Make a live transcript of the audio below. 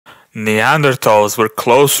Neanderthals were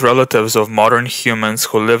close relatives of modern humans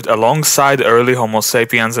who lived alongside early Homo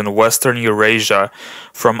sapiens in western Eurasia,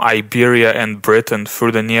 from Iberia and Britain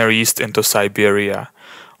through the Near East into Siberia.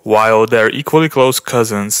 While their equally close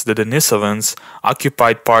cousins, the Denisovans,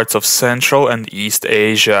 occupied parts of Central and East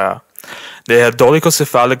Asia. They had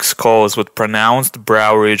dolichocephalic skulls with pronounced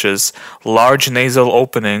brow ridges, large nasal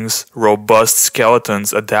openings, robust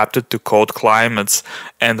skeletons adapted to cold climates,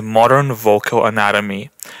 and modern vocal anatomy.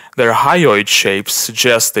 Their hyoid shapes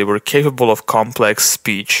suggest they were capable of complex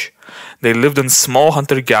speech. They lived in small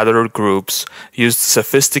hunter-gatherer groups, used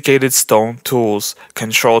sophisticated stone tools,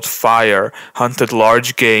 controlled fire, hunted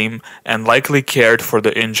large game, and likely cared for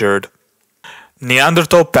the injured.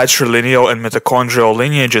 Neanderthal patrilineal and mitochondrial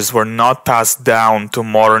lineages were not passed down to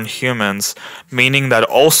modern humans, meaning that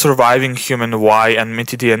all surviving human Y and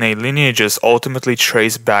mitiDNA lineages ultimately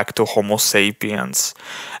trace back to Homo sapiens.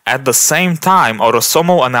 At the same time,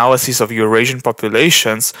 autosomal analyses of Eurasian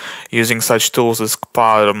populations, using such tools as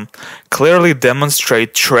CPARM, clearly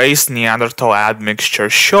demonstrate trace Neanderthal admixture,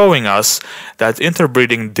 showing us that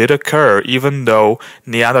interbreeding did occur even though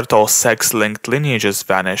Neanderthal sex-linked lineages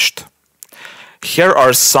vanished. Here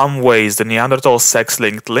are some ways the Neanderthal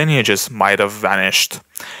sex-linked lineages might have vanished.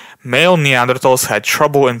 Male Neanderthals had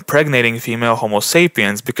trouble impregnating female Homo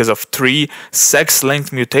sapiens because of 3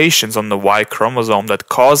 sex-linked mutations on the Y chromosome that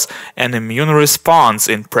cause an immune response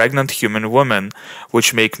in pregnant human women,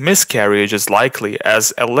 which make miscarriages likely,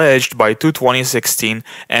 as alleged by 2 2016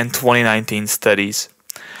 and 2019 studies.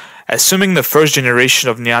 Assuming the first generation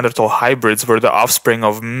of Neanderthal hybrids were the offspring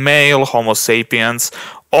of male Homo sapiens,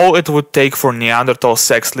 all it would take for Neanderthal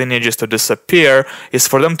sex lineages to disappear is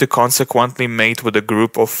for them to consequently mate with a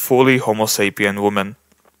group of fully Homo sapien women.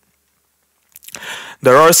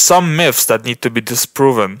 There are some myths that need to be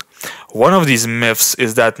disproven. One of these myths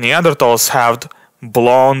is that Neanderthals had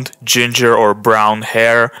blonde, ginger or brown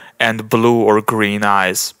hair and blue or green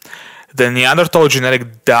eyes. The Neanderthal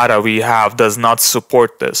genetic data we have does not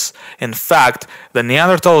support this. In fact, the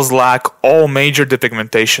Neanderthals lack all major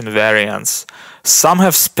depigmentation variants. Some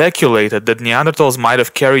have speculated that Neanderthals might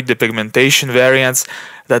have carried depigmentation variants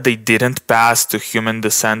that they didn't pass to human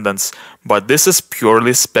descendants, but this is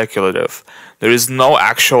purely speculative. There is no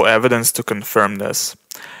actual evidence to confirm this.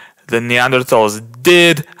 The Neanderthals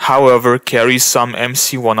did, however, carry some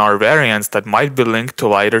MC1R variants that might be linked to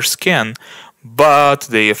lighter skin, but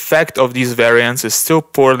the effect of these variants is still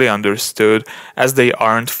poorly understood as they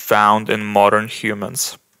aren't found in modern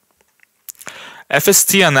humans.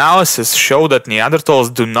 FST analysis show that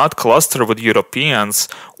Neanderthals do not cluster with Europeans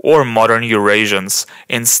or modern Eurasians.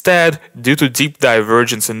 Instead, due to deep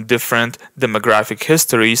divergence in different demographic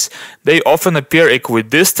histories, they often appear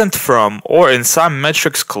equidistant from, or in some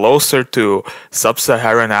metrics closer to,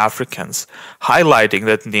 sub-Saharan Africans, highlighting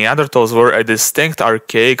that Neanderthals were a distinct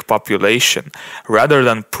archaic population rather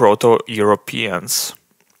than Proto-Europeans.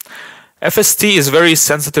 FST is very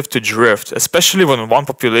sensitive to drift, especially when one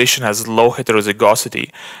population has low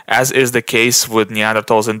heterozygosity, as is the case with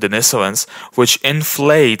Neanderthals and Denisovans, which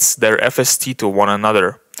inflates their FST to one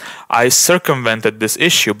another. I circumvented this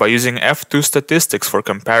issue by using F2 statistics for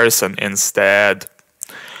comparison instead.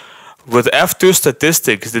 With F2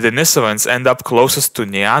 statistics, the Denisovans end up closest to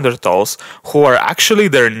Neanderthals, who are actually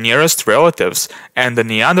their nearest relatives, and the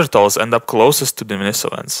Neanderthals end up closest to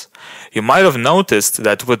Denisovans. You might have noticed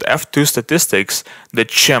that with F2 statistics, the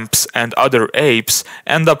chimps and other apes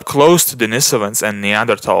end up close to Denisovans and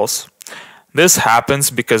Neanderthals. This happens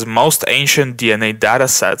because most ancient DNA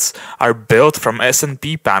datasets are built from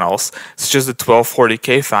SNP panels, such as the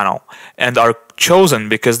 1240K panel, and are chosen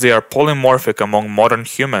because they are polymorphic among modern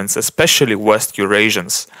humans, especially West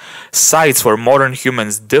Eurasians. Sites where modern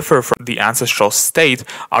humans differ from the ancestral state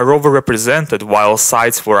are overrepresented, while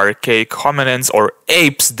sites where archaic hominins or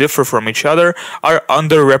apes differ from each other are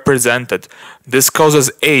underrepresented. This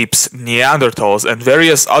causes apes, Neanderthals, and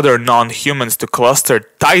various other non-humans to cluster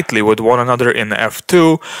tightly with one another in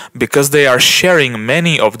F2 because they are sharing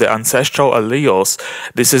many of the ancestral alleles.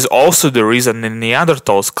 This is also the reason the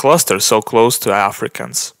Neanderthals cluster so close to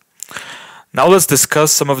Africans. Now let's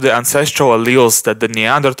discuss some of the ancestral alleles that the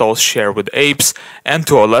Neanderthals share with apes and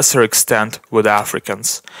to a lesser extent with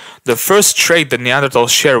Africans. The first trait that Neanderthals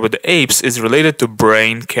share with apes is related to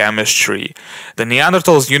brain chemistry. The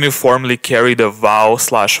Neanderthals uniformly carry the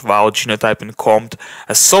Val/Val genotype in COMT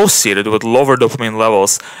associated with lower dopamine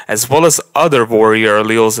levels, as well as other warrior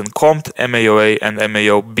alleles in COMT, MAOA, and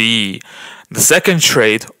MAOB. The second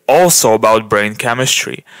trait, also about brain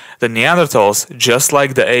chemistry. The Neanderthals, just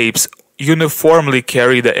like the apes, uniformly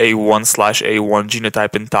carry the A1/A1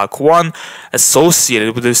 genotype in TAC1,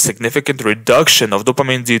 associated with a significant reduction of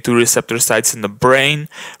dopamine D2 receptor sites in the brain,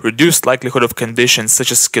 reduced likelihood of conditions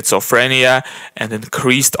such as schizophrenia, and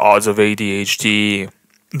increased odds of ADHD.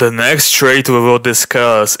 The next trait we will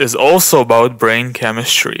discuss is also about brain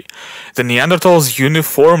chemistry. The Neanderthals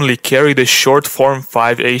uniformly carry the short form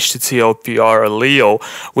 5-HTTLPR allele,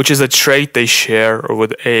 which is a trait they share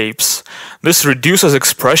with apes. This reduces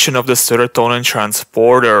expression of the serotonin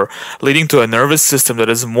transporter, leading to a nervous system that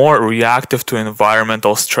is more reactive to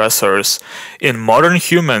environmental stressors. In modern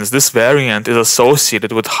humans, this variant is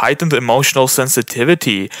associated with heightened emotional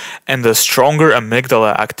sensitivity and a stronger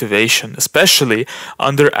amygdala activation, especially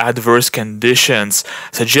under adverse conditions,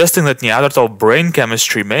 suggesting that Neanderthal brain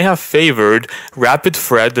chemistry may have favored rapid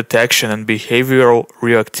threat detection and behavioral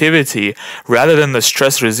reactivity rather than the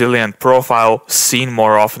stress-resilient profile seen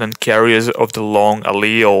more often in carriers of the long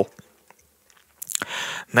allele.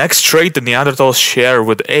 Next trait the Neanderthals share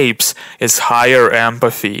with apes is higher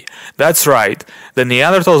empathy. That's right, the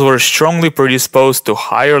Neanderthals were strongly predisposed to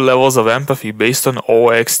higher levels of empathy based on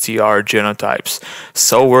OXTR genotypes.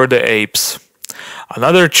 So were the apes.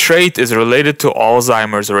 Another trait is related to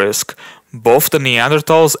Alzheimer's risk. Both the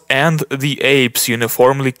Neanderthals and the apes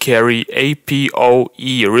uniformly carry APOE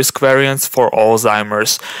risk variants for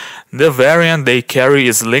Alzheimer's. The variant they carry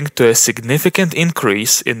is linked to a significant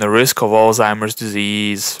increase in the risk of Alzheimer's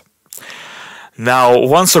disease. Now,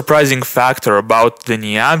 one surprising factor about the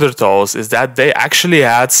Neanderthals is that they actually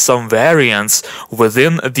had some variants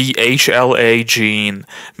within the HLA gene,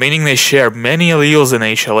 meaning they share many alleles in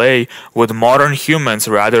HLA with modern humans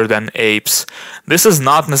rather than apes. This is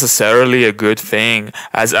not necessarily a good thing,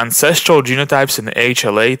 as ancestral genotypes in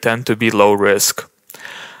HLA tend to be low risk.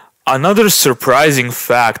 Another surprising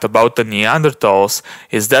fact about the Neanderthals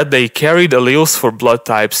is that they carried alleles for blood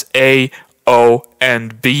types A, O,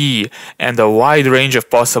 and B, and a wide range of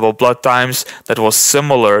possible blood types that was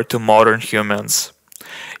similar to modern humans.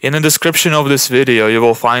 In the description of this video, you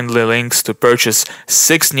will find the links to purchase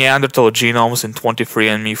 6 Neanderthal genomes in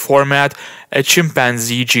 23andMe format, a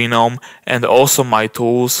chimpanzee genome, and also my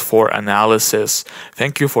tools for analysis.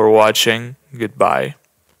 Thank you for watching. Goodbye.